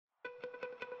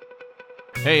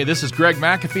Hey, this is Greg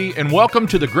McAfee, and welcome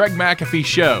to the Greg McAfee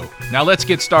Show. Now let's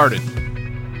get started.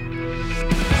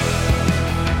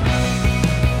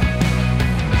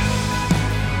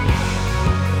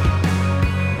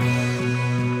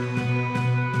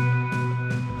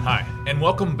 Hi, and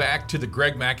welcome back to the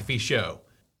Greg McAfee Show,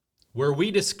 where we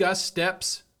discuss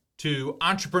steps to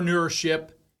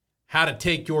entrepreneurship, how to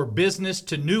take your business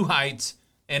to new heights,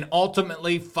 and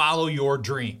ultimately follow your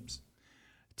dreams.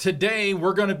 Today,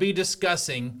 we're going to be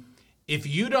discussing if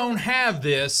you don't have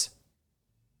this,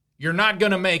 you're not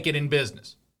going to make it in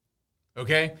business.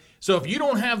 Okay? So if you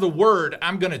don't have the word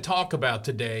I'm going to talk about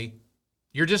today,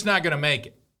 you're just not going to make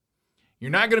it. You're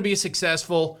not going to be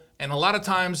successful. And a lot of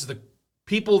times, the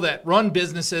people that run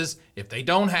businesses, if they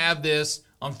don't have this,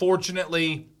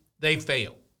 unfortunately, they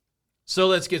fail. So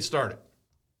let's get started.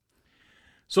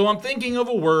 So I'm thinking of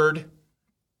a word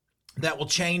that will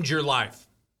change your life.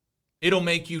 It'll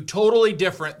make you totally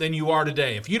different than you are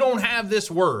today. If you don't have this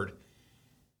word,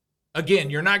 again,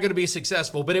 you're not going to be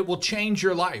successful, but it will change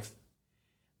your life.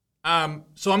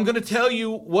 So I'm going to tell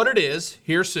you what it is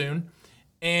here soon,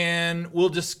 and we'll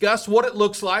discuss what it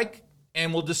looks like,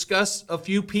 and we'll discuss a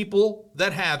few people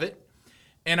that have it,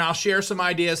 and I'll share some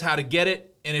ideas how to get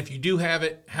it, and if you do have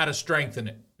it, how to strengthen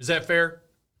it. Is that fair?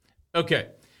 Okay.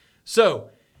 So,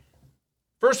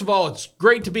 first of all, it's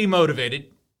great to be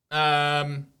motivated.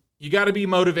 You got to be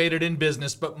motivated in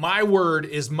business, but my word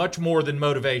is much more than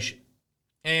motivation.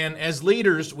 And as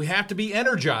leaders, we have to be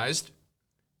energized,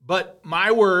 but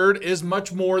my word is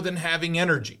much more than having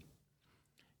energy.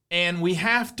 And we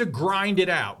have to grind it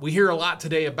out. We hear a lot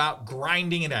today about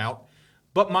grinding it out,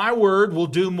 but my word will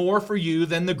do more for you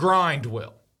than the grind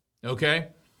will, okay?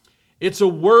 It's a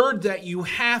word that you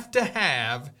have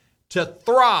to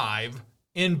thrive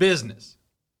in business.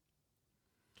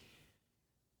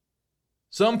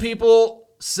 Some people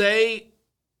say,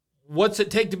 what's it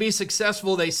take to be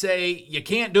successful? They say, you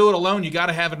can't do it alone. You got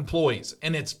to have employees.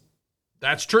 And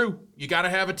that's true. You got to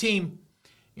have a team.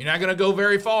 You're not going to go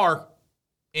very far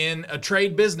in a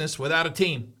trade business without a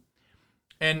team.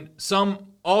 And some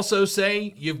also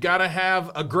say you've got to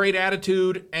have a great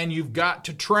attitude and you've got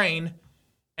to train.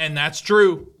 And that's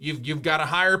true. You've got to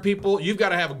hire people. You've got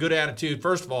to have a good attitude.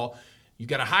 First of all, you've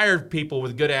got to hire people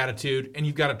with good attitude and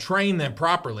you've got to train them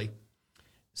properly.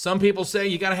 Some people say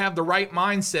you got to have the right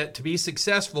mindset to be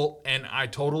successful, and I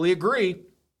totally agree.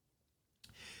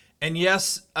 And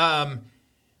yes,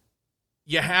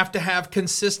 you have to have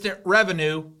consistent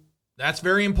revenue. That's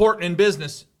very important in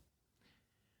business.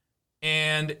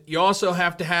 And you also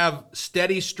have to have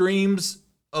steady streams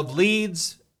of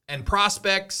leads and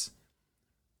prospects.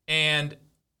 And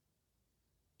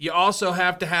you also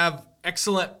have to have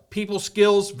excellent people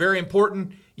skills, very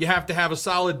important. You have to have a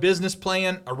solid business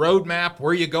plan, a roadmap,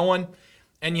 where you're going,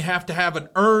 and you have to have an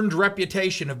earned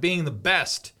reputation of being the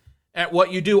best at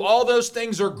what you do. All those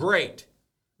things are great.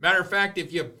 Matter of fact,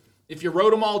 if you wrote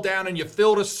them all down and you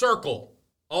filled a circle,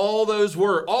 all those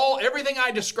words, everything I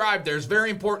described there is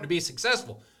very important to be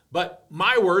successful. But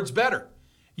my word's better.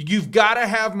 You've got to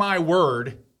have my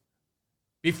word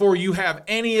before you have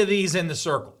any of these in the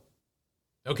circle.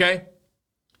 Okay?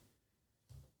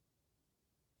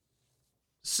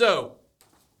 So,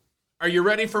 are you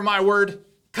ready for my word?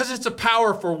 Because it's a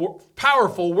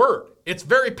powerful word. It's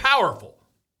very powerful,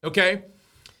 okay?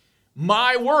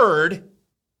 My word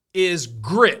is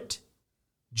grit,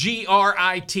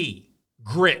 G-R-I-T,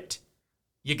 grit.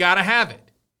 You got to have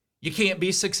it. You can't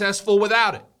be successful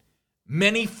without it.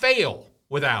 Many fail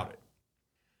without it.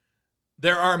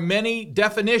 There are many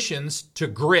definitions to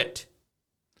grit.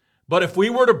 But if we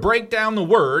were to break down the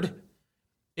word,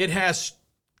 it has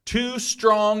two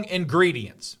strong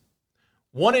ingredients.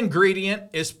 One ingredient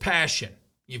is passion.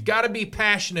 You've got to be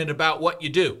passionate about what you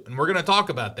do, and we're going to talk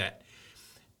about that.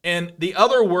 And the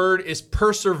other word is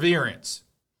perseverance.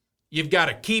 You've got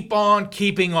to keep on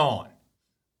keeping on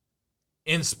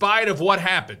in spite of what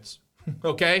happens,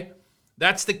 okay?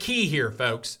 That's the key here,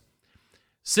 folks.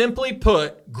 Simply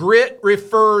put, grit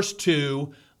refers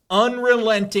to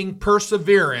unrelenting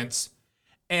perseverance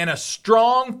and a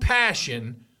strong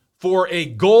passion for a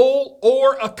goal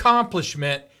or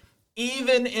accomplishment,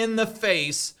 even in the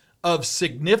face of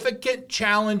significant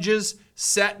challenges,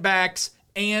 setbacks,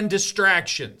 and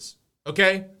distractions.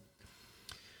 Okay?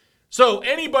 So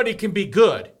anybody can be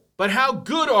good, but how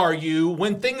good are you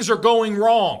when things are going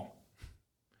wrong?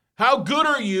 How good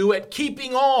are you at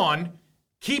keeping on,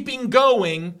 keeping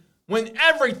going when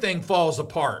everything falls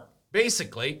apart,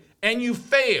 basically, and you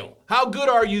fail? How good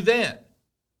are you then?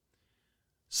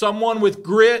 Someone with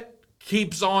grit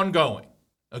keeps on going,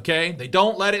 okay? They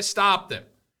don't let it stop them.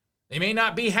 They may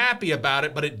not be happy about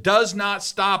it, but it does not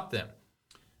stop them.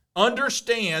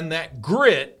 understand that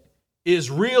grit is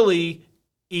really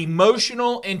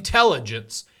emotional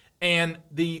intelligence, and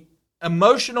the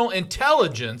emotional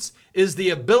intelligence is the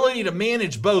ability to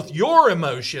manage both your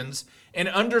emotions and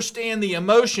understand the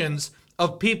emotions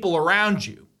of people around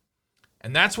you.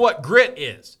 And that's what grit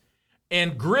is.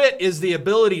 And grit is the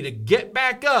ability to get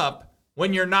back up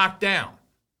when you're knocked down.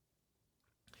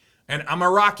 And I'm a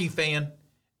Rocky fan.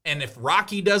 And if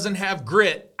Rocky doesn't have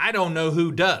grit, I don't know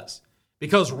who does.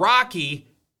 Because Rocky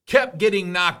kept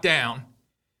getting knocked down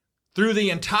through the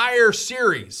entire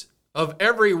series of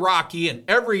every Rocky and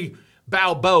every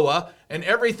Balboa and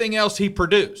everything else he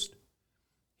produced.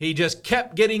 He just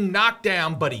kept getting knocked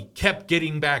down, but he kept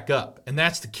getting back up. And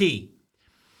that's the key.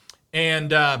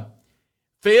 And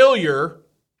failure,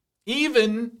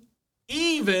 even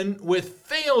with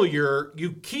failure,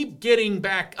 you keep getting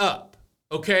back up,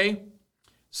 okay?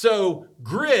 So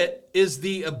grit is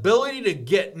the ability to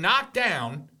get knocked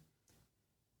down,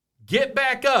 get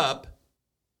back up,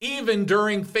 even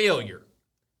during failure.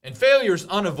 And failure is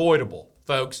unavoidable,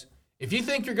 folks. If you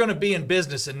think you're going to be in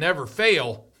business and never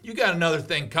fail, you got another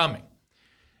thing coming.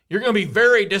 You're going to be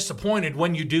very disappointed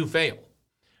when you do fail,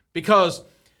 because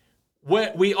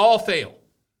we all fail.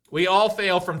 We all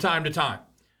fail from time to time.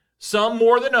 Some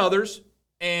more than others,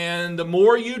 and the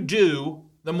more you do,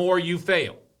 the more you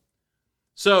fail.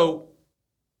 So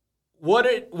what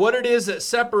it is that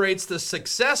separates the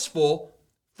successful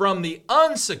from the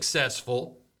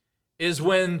unsuccessful is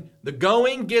when the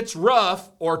going gets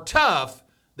rough or tough,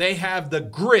 they have the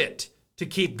grit to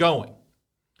keep going.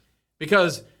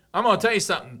 Because I'm going to tell you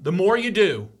something, the more you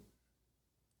do,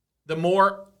 the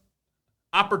more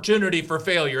opportunity for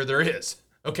failure there is,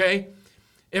 okay?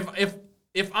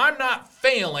 If I'm not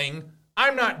failing,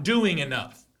 I'm not doing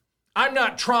enough. I'm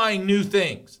not trying new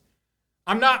things.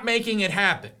 I'm not making it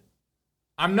happen.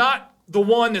 I'm not the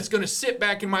one that's going to sit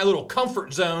back in my little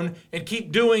comfort zone and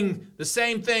keep doing the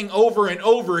same thing over and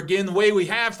over again the way we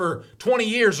have for 20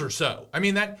 years or so. I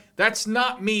mean, that's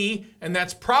not me, and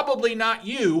that's probably not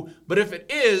you, but if it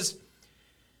is,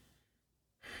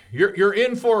 you're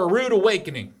in for a rude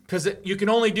awakening, because you can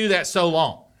only do that so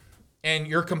long. And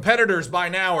your competitors by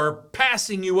now are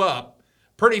passing you up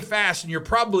pretty fast, and you're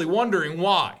probably wondering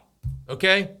why,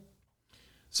 okay?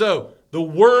 So the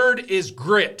word is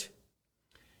grit.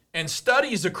 And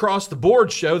studies across the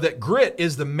board show that grit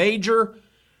is the major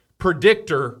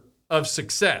predictor of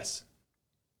success.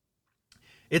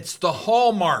 It's the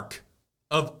hallmark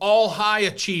of all high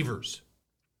achievers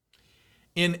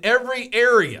in every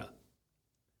area.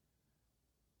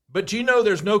 But do you know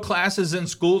there's no classes in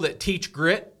school that teach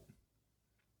grit?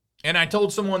 And I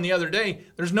told someone the other day,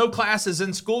 there's no classes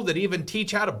in school that even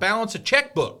teach how to balance a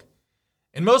checkbook.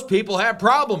 And most people have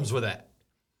problems with that.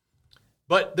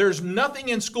 But there's nothing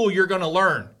in school you're going to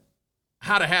learn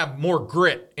how to have more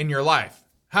grit in your life,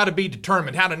 how to be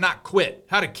determined, how to not quit,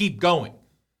 how to keep going,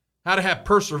 how to have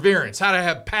perseverance, how to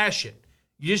have passion.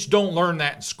 You just don't learn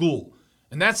that in school.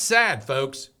 And that's sad,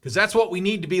 folks, because that's what we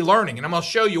need to be learning. And I'm going to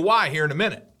show you why here in a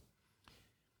minute.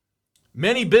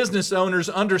 Many business owners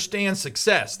understand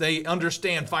success. They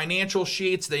understand financial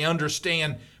sheets. They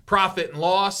understand profit and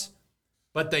loss,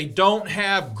 but they don't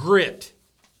have grit.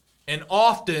 And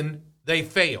often they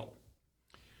fail.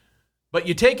 But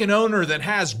you take an owner that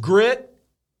has grit,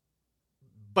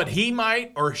 but he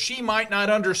might or she might not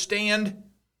understand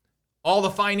all the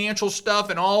financial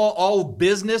stuff and all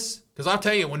business. Because I'll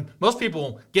tell you, when most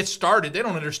people get started, they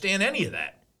don't understand any of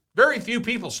that. Very few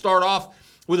people start off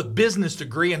with a business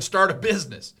degree and start a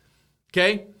business,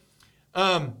 okay?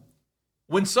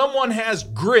 When someone has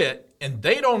grit and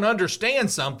they don't understand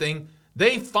something,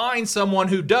 they find someone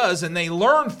who does and they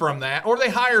learn from that, or they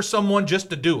hire someone just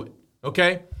to do it,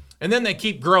 okay? And then they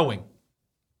keep growing.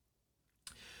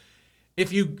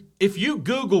 If you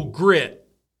Google grit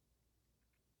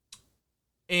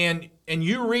and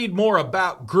you read more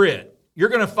about grit, you're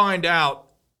going to find out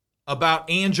about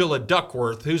Angela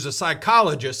Duckworth, who's a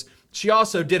psychologist. She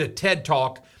also did a TED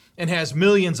Talk and has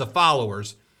millions of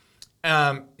followers.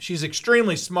 She's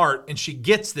extremely smart, and she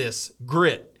gets this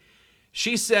grit.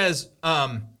 She says,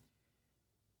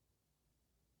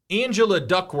 Angela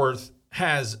Duckworth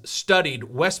has studied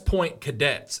West Point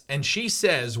cadets, and she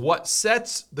says what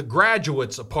sets the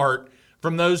graduates apart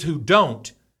from those who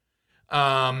don't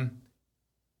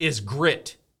is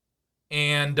grit.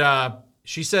 And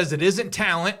she says it isn't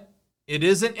talent, it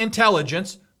isn't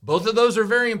intelligence. Both of those are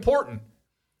very important.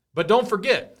 But don't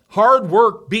forget, hard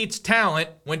work beats talent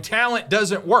when talent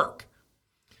doesn't work.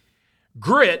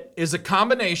 Grit is a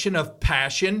combination of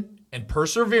passion and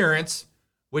perseverance,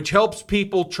 which helps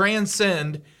people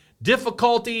transcend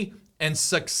difficulty and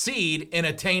succeed in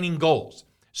attaining goals.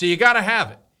 So you got to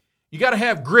have it. You got to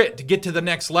have grit to get to the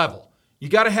next level. You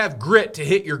got to have grit to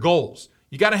hit your goals.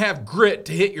 You got to have grit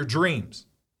to hit your dreams.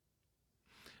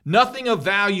 Nothing of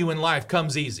value in life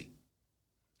comes easy.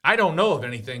 I don't know of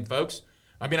anything, folks.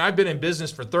 I mean, I've been in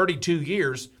business for 32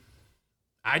 years.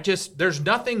 There's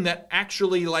nothing that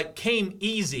actually came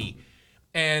easy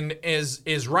and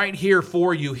is right here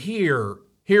for you here.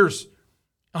 Here's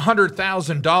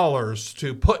 $100,000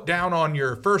 to put down on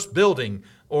your first building,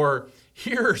 or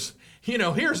here's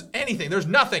anything. There's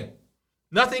nothing.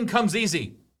 Nothing comes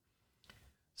easy.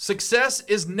 Success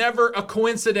is never a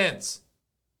coincidence.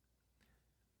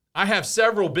 I have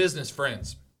several business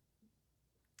friends.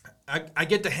 I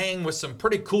get to hang with some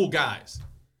pretty cool guys.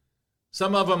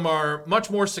 Some of them are much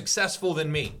more successful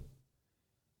than me.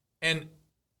 And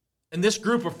this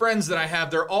group of friends that I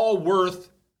have, they're all worth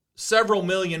several $1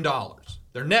 million.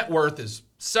 Their net worth is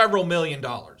several $1 million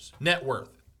net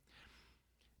worth.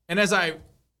 And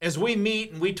as we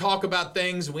meet and we talk about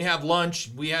things, and we have lunch,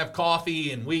 we have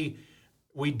coffee, and we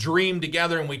dream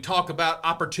together, and we talk about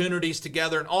opportunities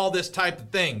together and all this type of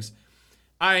things,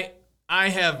 I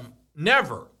have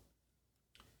never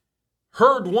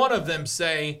heard one of them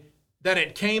say that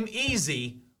it came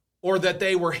easy or that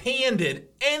they were handed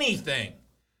anything.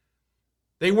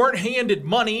 They weren't handed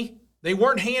money. They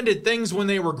weren't handed things when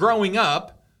they were growing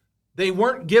up. They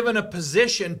weren't given a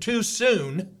position too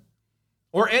soon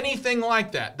or anything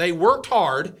like that. They worked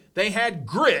hard, they had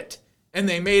grit, and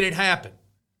they made it happen.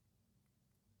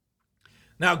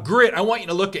 Now, grit, I want you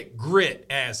to look at grit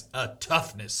as a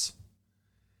toughness.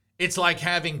 It's like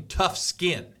having tough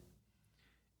skin.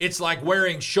 It's like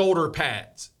wearing shoulder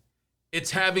pads.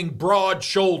 It's having broad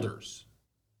shoulders.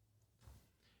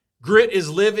 Grit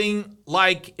is living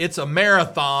like it's a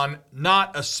marathon,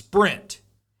 not a sprint.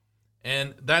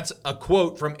 And that's a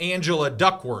quote from Angela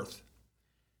Duckworth.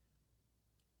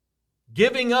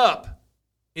 Giving up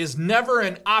is never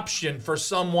an option for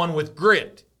someone with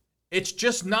grit. It's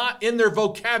just not in their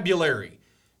vocabulary.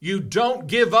 You don't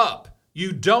give up.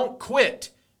 You don't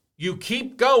quit. You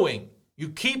keep going. You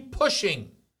keep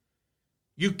pushing.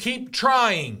 You keep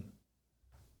trying.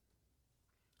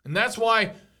 And that's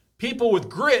why people with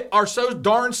grit are so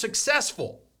darn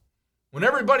successful. When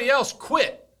everybody else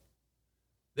quit,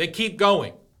 they keep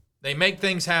going. They make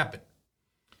things happen.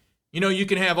 You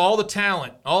can have all the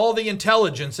talent, all the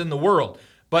intelligence in the world,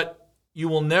 but you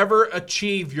will never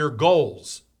achieve your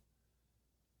goals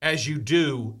as you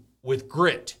do with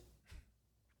grit.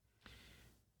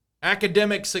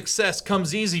 Academic success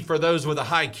comes easy for those with a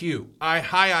high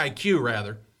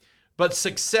IQ, but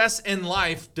success in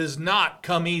life does not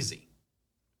come easy.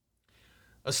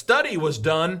 A study was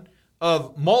done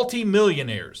of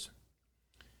multimillionaires,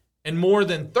 and more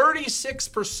than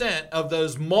 36% of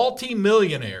those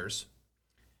multimillionaires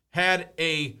had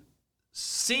a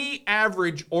C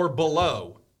average or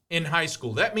below in high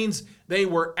school. That means they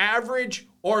were average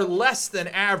or less than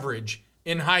average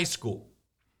in high school.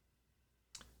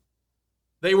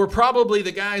 They were probably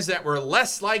the guys that were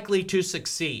less likely to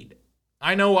succeed.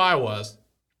 I know I was.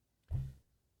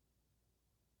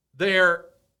 There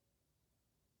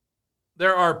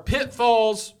are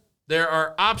pitfalls, there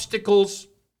are obstacles,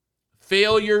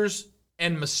 failures,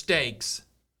 and mistakes.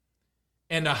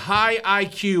 And a high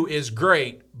IQ is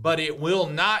great, but it will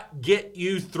not get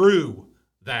you through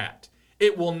that.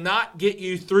 It will not get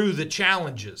you through the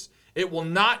challenges. It will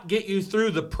not get you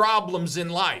through the problems in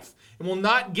life. It will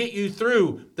not get you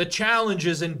through the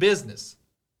challenges in business.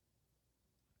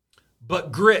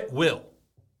 But grit will.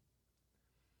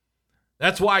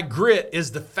 That's why grit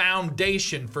is the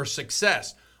foundation for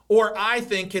success. Or I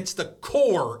think it's the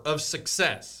core of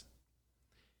success.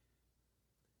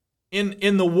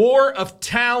 In the war of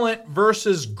talent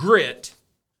versus grit,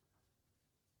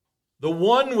 the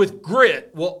one with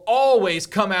grit will always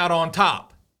come out on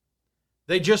top.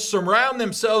 They just surround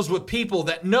themselves with people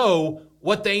that know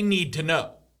what they need to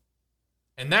know.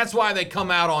 And that's why they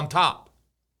come out on top.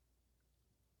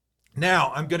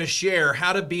 Now, I'm going to share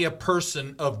how to be a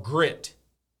person of grit.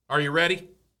 Are you ready?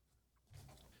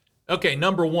 Okay,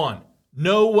 number one,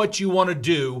 know what you want to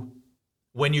do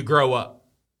when you grow up.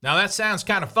 Now, that sounds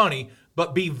kind of funny,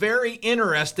 but be very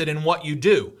interested in what you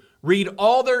do. Read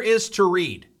all there is to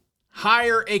read.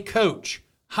 Hire a coach.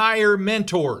 Hire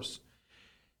mentors.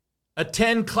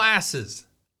 Attend classes.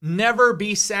 Never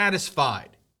be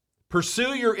satisfied.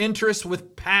 Pursue your interests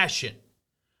with passion.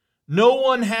 No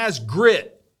one has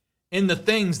grit in the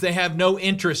things they have no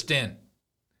interest in.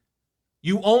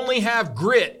 You only have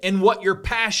grit in what you're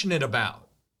passionate about.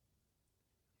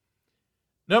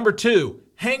 Number two,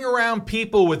 hang around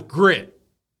people with grit.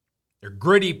 They're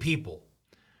gritty people.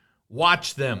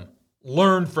 Watch them.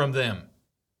 Learn from them.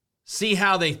 See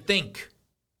how they think.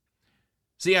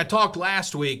 See, I talked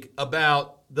last week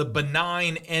about the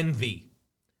benign envy.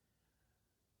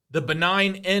 The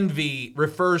benign envy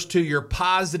refers to your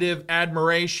positive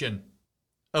admiration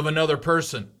of another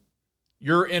person.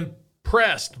 You're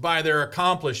impressed by their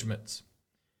accomplishments,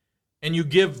 and you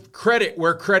give credit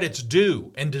where credit's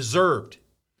due and deserved.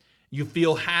 You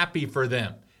feel happy for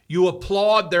them. You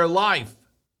applaud their life,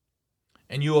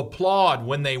 and you applaud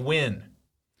when they win.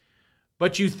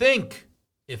 But you think,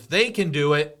 if they can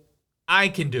do it, I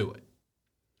can do it.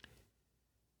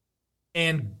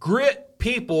 And grit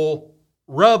people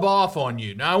rub off on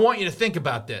you. Now, I want you to think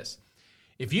about this.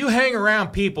 If you hang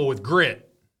around people with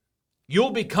grit, you'll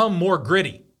become more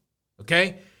gritty,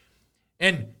 okay?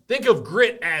 And think of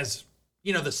grit as,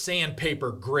 the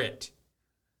sandpaper grit.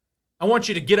 I want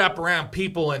you to get up around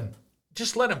people and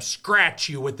just let them scratch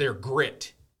you with their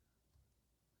grit.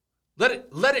 Let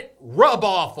it rub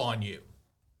off on you.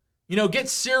 Get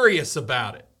serious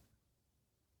about it.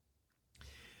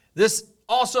 This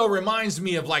also reminds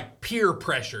me of like peer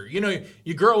pressure.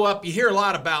 You grow up, you hear a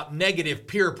lot about negative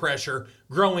peer pressure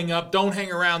growing up. Don't hang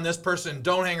around this person.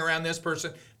 Don't hang around this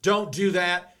person. Don't do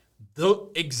that.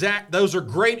 Those are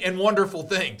great and wonderful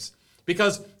things,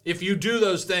 because if you do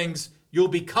those things, you'll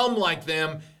become like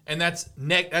them, and that's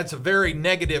a very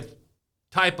negative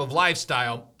type of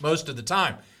lifestyle most of the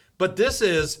time. But this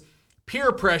is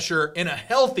peer pressure in a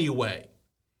healthy way.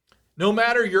 No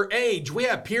matter your age, we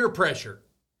have peer pressure.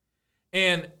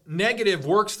 And negative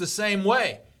works the same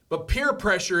way. But peer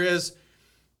pressure is,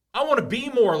 I want to be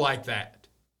more like that.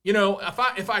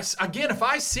 If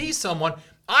I see someone,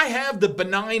 I have the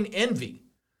benign envy.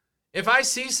 If I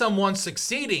see someone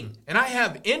succeeding and I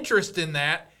have interest in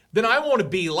that, then I want to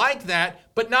be like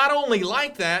that. But not only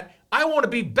like that, I want to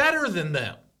be better than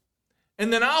them.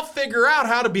 And then I'll figure out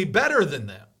how to be better than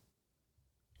them.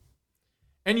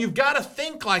 And you've got to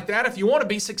think like that if you want to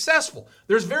be successful.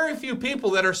 There's very few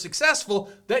people that are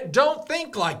successful that don't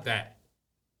think like that.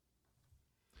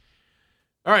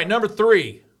 All right, number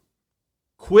 3,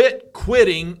 quit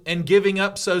quitting and giving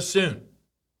up so soon.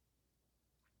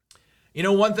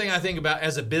 One thing I think about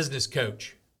as a business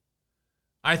coach,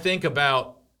 I think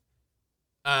about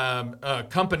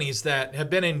companies that have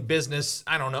been in business,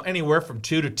 anywhere from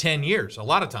 2 to 10 years, a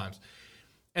lot of times.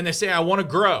 And they say, I want to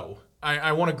grow.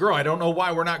 I want to grow. I don't know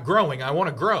why we're not growing. I want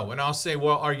to grow. And I'll say,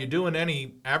 well, are you doing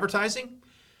any advertising?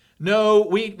 No,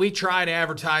 we tried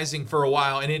advertising for a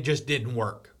while and it just didn't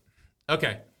work.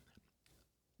 Okay.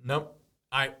 Nope.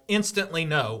 I instantly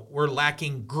know we're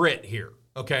lacking grit here.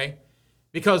 Okay.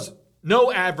 Because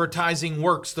no advertising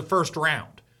works the first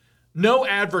round. No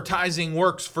advertising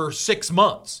works for 6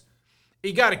 months.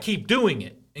 You got to keep doing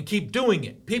it and keep doing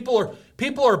it. People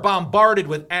are bombarded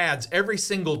with ads every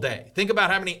single day. Think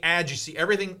about how many ads you see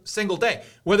every single day,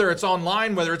 whether it's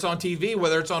online, whether it's on TV,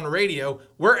 whether it's on the radio,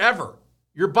 wherever.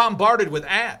 You're bombarded with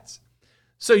ads.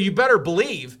 So you better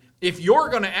believe if you're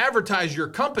going to advertise your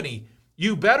company,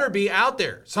 you better be out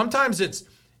there. Sometimes it's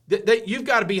that you've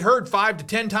got to be heard 5 to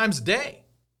 10 times a day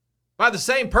by the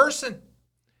same person.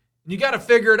 You got to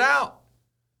figure it out.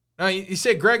 Now, you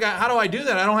say, Greg, how do I do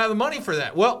that? I don't have the money for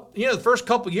that. Well, the first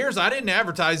couple of years, I didn't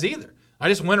advertise either. I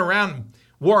just went around and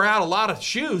wore out a lot of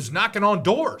shoes, knocking on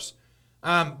doors.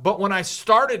 But when I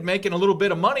started making a little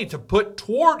bit of money to put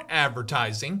toward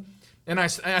advertising, and I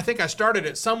think I started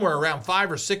at somewhere around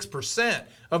 5 or 6%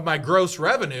 of my gross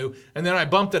revenue, and then I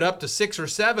bumped it up to 6 or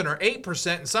 7 or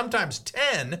 8%, and sometimes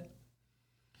 10.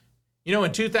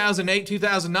 In 2008,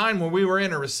 2009, when we were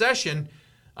in a recession,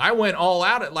 I went all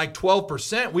out at like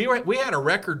 12%. We had a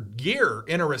record year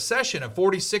in a recession, a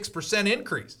 46%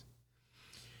 increase.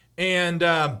 And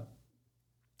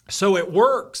so it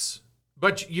works,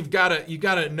 but you've got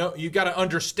to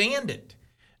understand it.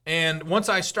 And once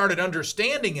I started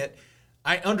understanding it,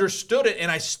 I understood it and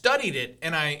I studied it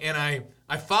and I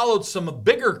followed some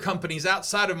bigger companies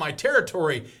outside of my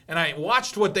territory and I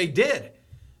watched what they did.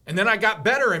 And then I got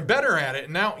better and better at it.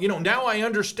 And now I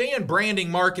understand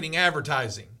branding, marketing,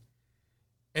 advertising.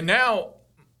 And now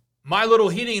my little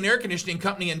heating and air conditioning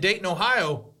company in Dayton,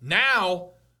 Ohio,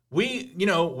 now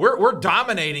we're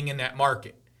dominating in that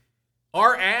market.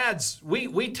 Our ads,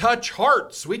 we touch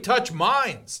hearts, we touch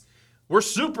minds. We're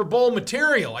Super Bowl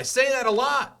material. I say that a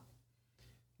lot.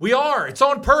 We are. It's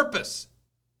on purpose.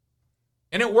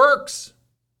 And it works.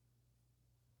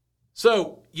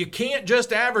 So you can't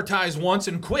just advertise once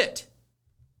and quit.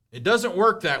 It doesn't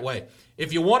work that way.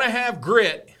 If you want to have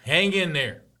grit, hang in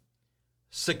there.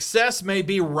 Success may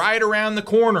be right around the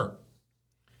corner.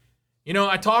 We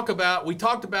talked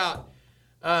about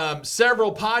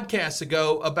several podcasts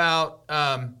ago about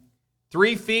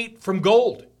 3 feet from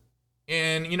gold.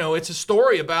 And, it's a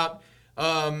story about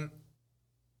a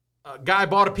guy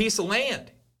bought a piece of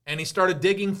land and he started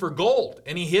digging for gold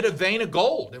and he hit a vein of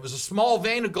gold. It was a small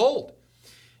vein of gold.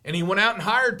 And he went out and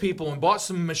hired people and bought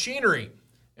some machinery.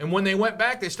 And when they went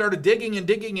back, they started digging and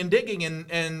digging and digging,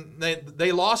 and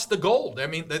they lost the gold. I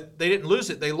mean, they didn't lose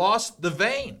it. They lost the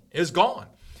vein. It was gone.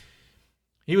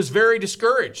 He was very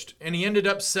discouraged, and he ended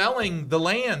up selling the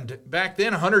land back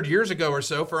then 100 years ago or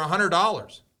so for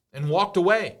 $100 and walked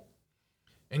away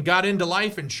and got into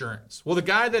life insurance. Well, the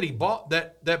guy that he bought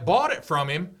that bought it from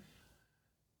him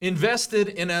invested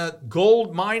in a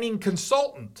gold mining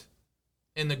consultant.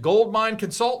 And the gold mine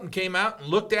consultant came out and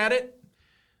looked at it.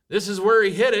 This is where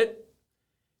he hit it.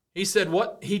 He said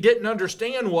what he didn't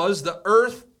understand was the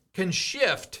earth can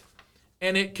shift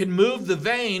and it can move the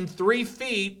vein 3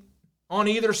 feet on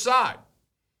either side.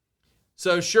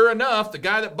 So sure enough, the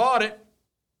guy that bought it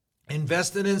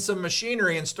invested in some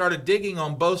machinery and started digging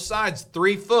on both sides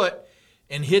 3 foot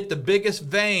and hit the biggest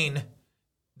vein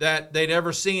that they'd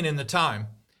ever seen in the time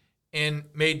and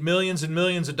made millions and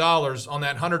millions of dollars on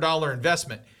that $100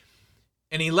 investment.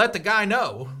 And he let the guy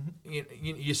know,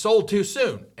 you sold too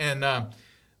soon. And,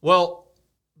 well,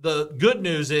 the good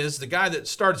news is the guy that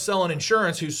started selling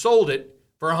insurance who sold it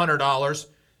for $100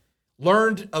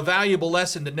 learned a valuable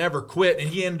lesson to never quit, and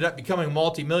he ended up becoming a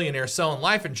multimillionaire selling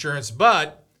life insurance.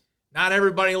 But not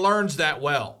everybody learns that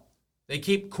well. They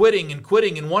keep quitting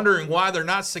and wondering why they're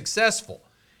not successful.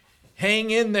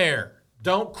 Hang in there.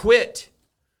 Don't quit.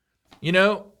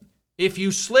 If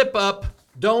you slip up,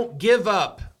 don't give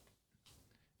up.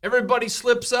 Everybody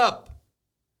slips up.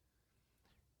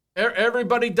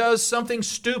 Everybody does something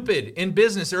stupid in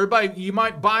business. You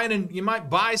might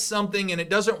buy something and it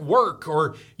doesn't work,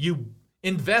 or you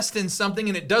invest in something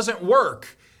and it doesn't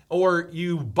work, or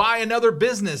you buy another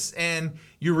business and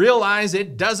you realize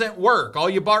it doesn't work. All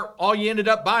you ended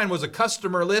up buying was a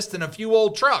customer list and a few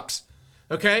old trucks.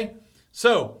 Okay?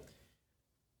 So,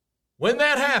 when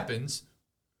that happens,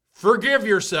 forgive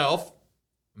yourself,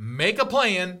 make a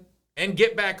plan, and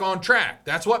get back on track.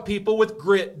 That's what people with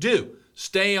grit do.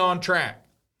 Stay on track.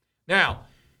 Now,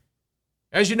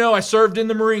 as you know, I served in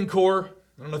the Marine Corps.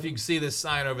 I don't know if you can see this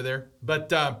sign over there,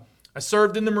 but I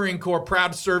served in the Marine Corps,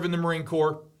 proud to serve in the Marine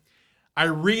Corps. I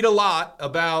read a lot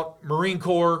about Marine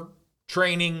Corps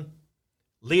training,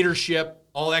 leadership,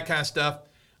 all that kind of stuff.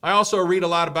 I also read a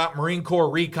lot about Marine Corps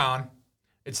Recon.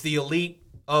 It's the elite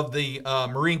of the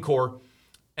Marine Corps.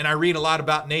 And I read a lot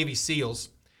about Navy SEALs.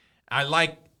 I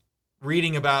like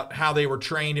reading about how they were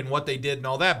trained and what they did and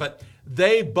all that. But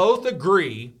they both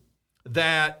agree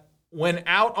that when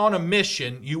out on a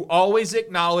mission, you always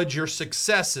acknowledge your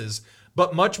successes.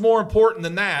 But much more important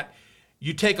than that,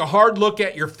 you take a hard look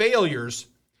at your failures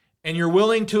and you're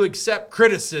willing to accept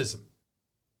criticism.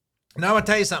 Now, I'm going to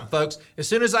tell you something, folks. As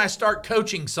soon as I start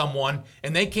coaching someone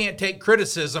and they can't take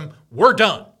criticism, we're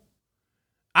done.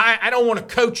 I don't want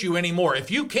to coach you anymore. If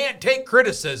you can't take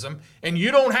criticism and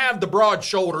you don't have the broad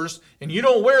shoulders and you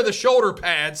don't wear the shoulder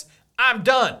pads, I'm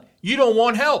done. You don't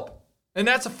want help. And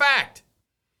that's a fact.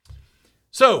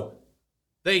 So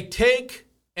they take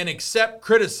and accept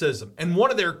criticism. And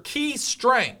one of their key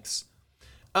strengths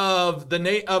of the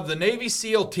Navy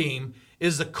SEAL team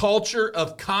is the culture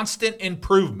of constant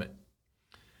improvement.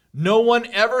 No one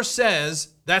ever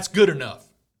says that's good enough.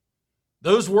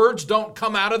 Those words don't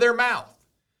come out of their mouth.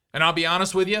 And I'll be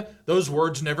honest with you, those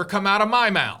words never come out of my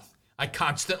mouth. I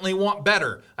constantly want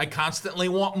better. I constantly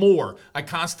want more. I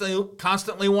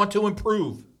constantly want to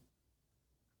improve.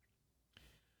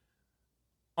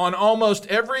 On almost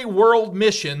every world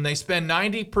mission, they spend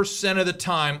 90% of the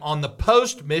time on the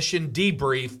post-mission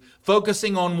debrief,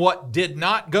 focusing on what did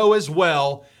not go as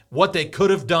well, what they could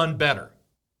have done better.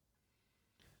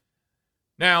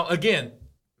 Now, again,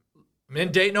 I'm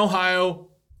in Dayton, Ohio.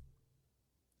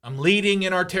 I'm leading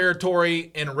in our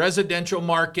territory in a residential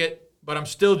market, but I'm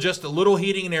still just a little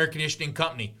heating and air conditioning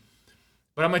company.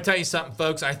 But I'm going to tell you something,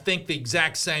 folks. I think the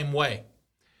exact same way.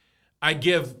 I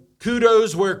give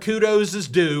kudos where kudos is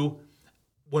due.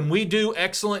 When we do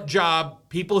excellent job,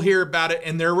 people hear about it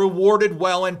and they're rewarded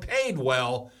well and paid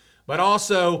well. But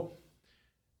also,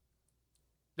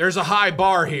 there's a high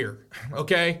bar here,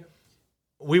 okay?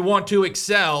 We want to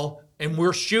excel and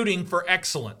we're shooting for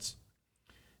excellence.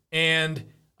 And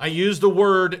I use the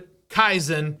word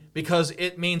Kaizen because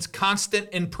it means constant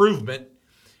improvement.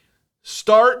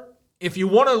 If you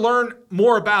want to learn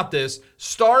more about this,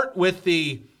 start with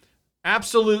the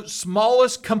absolute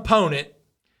smallest component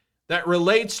that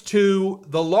relates to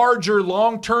the larger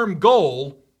long-term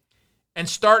goal and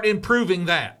start improving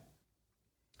that.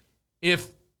 If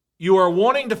you are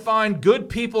wanting to find good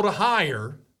people to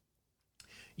hire,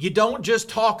 you don't just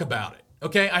talk about it.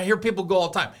 Okay, I hear people go all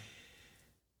the time,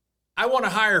 I want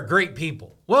to hire great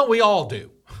people. Well, we all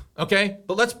do. Okay,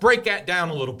 but let's break that down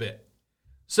a little bit.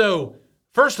 So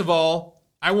first of all,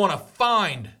 I want to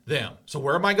find them. So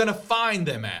where am I going to find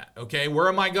them at? Okay, where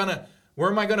am I going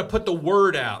to put the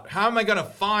word out? How am I going to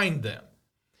find them?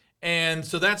 And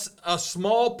so that's a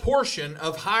small portion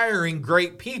of hiring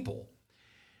great people.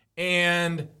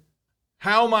 And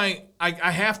how am I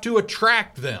have to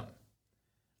attract them.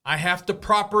 I have to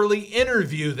properly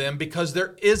interview them because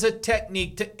there is a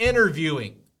technique to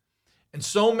interviewing. And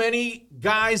so many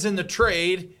guys in the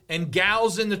trade and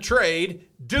gals in the trade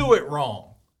do it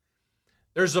wrong.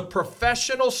 There's a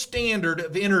professional standard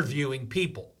of interviewing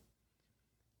people.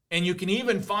 And you can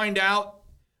even find out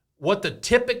what the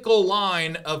typical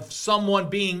line of someone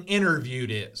being interviewed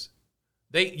is.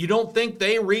 You don't think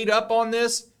they read up on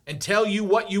this and tell you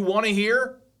what you want to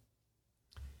hear?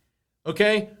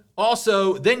 Okay?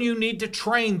 Also, then you need to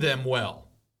train them well.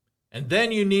 And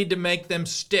then you need to make them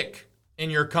stick in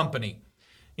your company.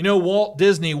 You know, Walt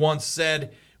Disney once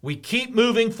said, we keep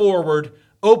moving forward,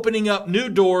 opening up new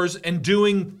doors and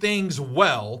doing things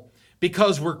well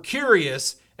because we're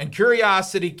curious, and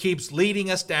curiosity keeps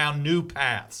leading us down new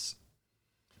paths.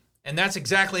 And that's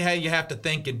exactly how you have to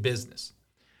think in business.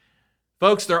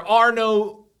 Folks, there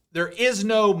is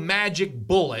no magic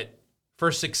bullet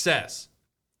for success.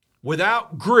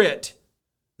 Without grit,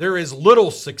 there is little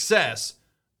success,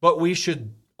 but we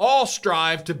should all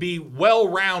strive to be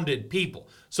well-rounded people.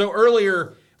 So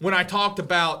earlier, when I talked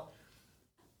about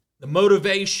the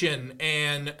motivation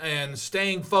and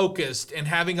staying focused and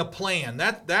having a plan,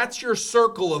 that's your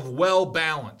circle of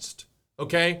well-balanced,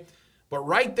 okay? But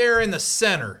right there in the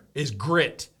center is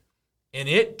grit, and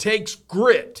it takes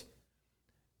grit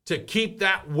to keep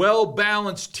that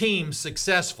well-balanced team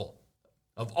successful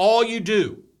of all you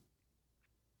do.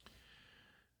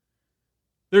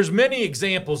 There's many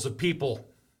examples of people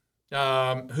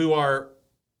who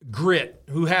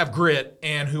have grit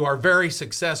and who are very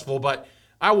successful, but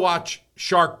I watch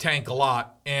Shark Tank a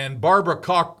lot, and Barbara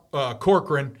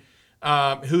Corcoran,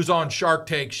 who's on Shark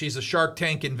Tank, she's a Shark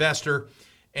Tank investor,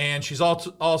 and she's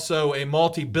also a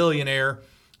multi-billionaire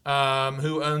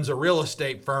who owns a real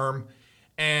estate firm,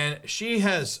 and she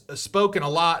has spoken a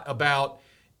lot about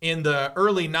in the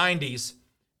early 90s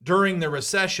during the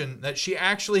recession that she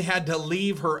actually had to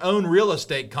leave her own real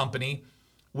estate company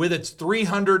with its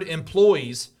 300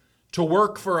 employees to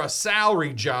work for a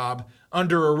salary job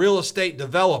under a real estate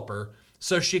developer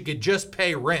so she could just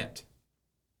pay rent.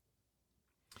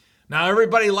 Now,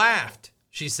 everybody laughed,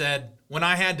 she said, when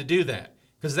I had to do that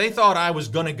because they thought I was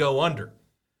going to go under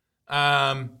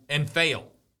and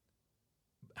fail.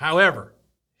 However,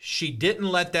 she didn't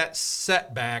let that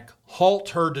setback halt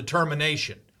her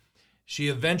determination. She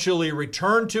eventually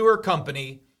returned to her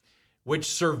company, which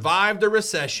survived the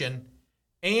recession,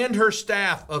 and her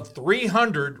staff of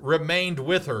 300 remained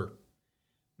with her.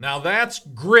 Now that's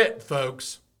grit,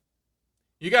 folks.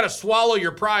 You got to swallow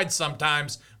your pride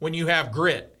sometimes when you have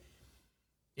grit.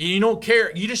 You don't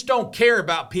care. You just don't care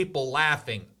about people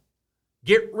laughing.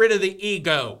 Get rid of the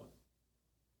ego.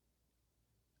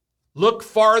 Look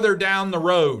farther down the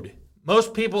road.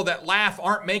 Most people that laugh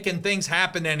aren't making things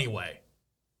happen anyway.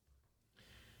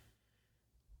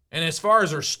 And as far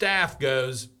as her staff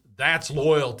goes, that's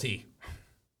loyalty.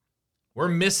 We're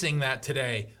missing that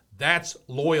today. That's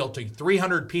loyalty.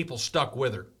 300 people stuck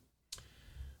with her.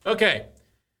 Okay,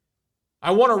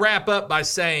 I want to wrap up by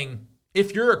saying,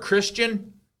 if you're a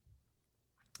Christian,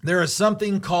 there is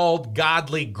something called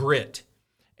godly grit,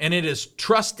 and it is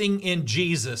trusting in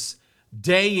Jesus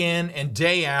day in and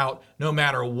day out, no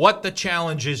matter what the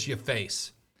challenges you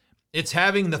face. It's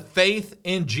having the faith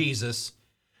in Jesus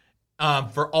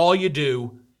for all you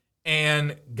do,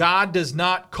 and God does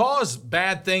not cause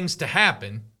bad things to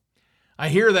happen. I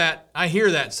hear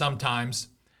that sometimes.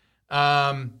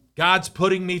 God's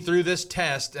putting me through this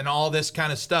test and all this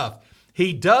kind of stuff.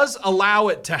 He does allow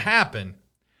it to happen.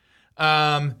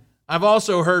 I've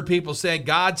also heard people say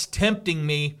God's tempting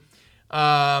me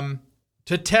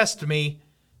to test me,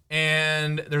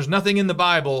 and there's nothing in the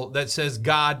Bible that says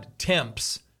God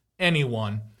tempts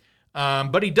anyone.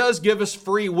 But he does give us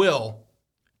free will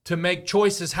to make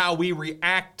choices how we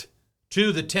react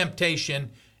to the temptation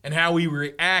and how we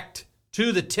react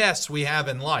to the tests we have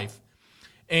in life.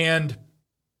 And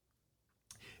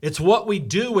it's what we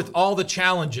do with all the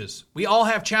challenges. We all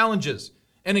have challenges.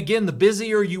 And again, the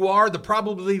busier you are,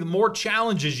 the more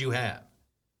challenges you have.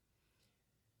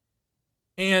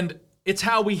 And it's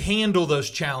how we handle those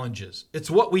challenges.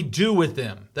 It's what we do with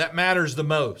them that matters the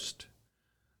most.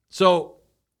 So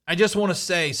I just want to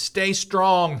say, stay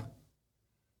strong.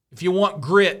 If you want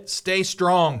grit, stay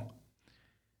strong,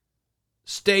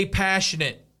 stay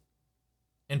passionate,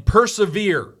 and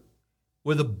persevere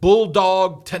with a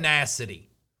bulldog tenacity.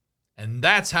 And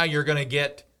that's how you're going to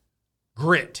get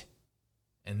grit.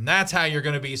 And that's how you're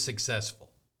going to be successful.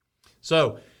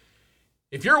 So,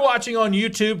 if you're watching on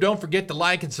YouTube, don't forget to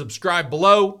like and subscribe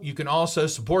below. You can also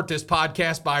support this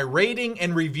podcast by rating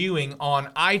and reviewing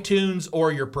on iTunes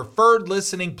or your preferred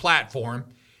listening platform.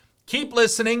 Keep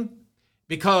listening,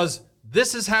 because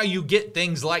this is how you get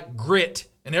things like grit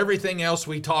and everything else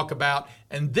we talk about.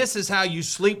 And this is how you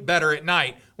sleep better at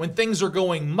night when things are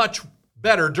going much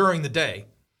better during the day.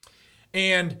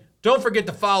 And don't forget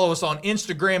to follow us on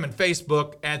Instagram and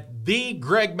Facebook at The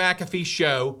Greg McAfee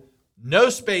Show. No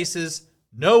spaces,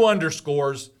 no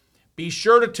underscores. Be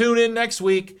sure to tune in next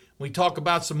week. We talk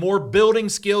about some more building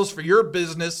skills for your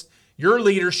business, your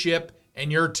leadership,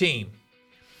 and your team.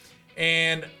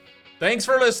 And thanks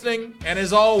for listening. And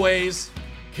as always,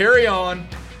 carry on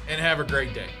and have a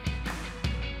great day.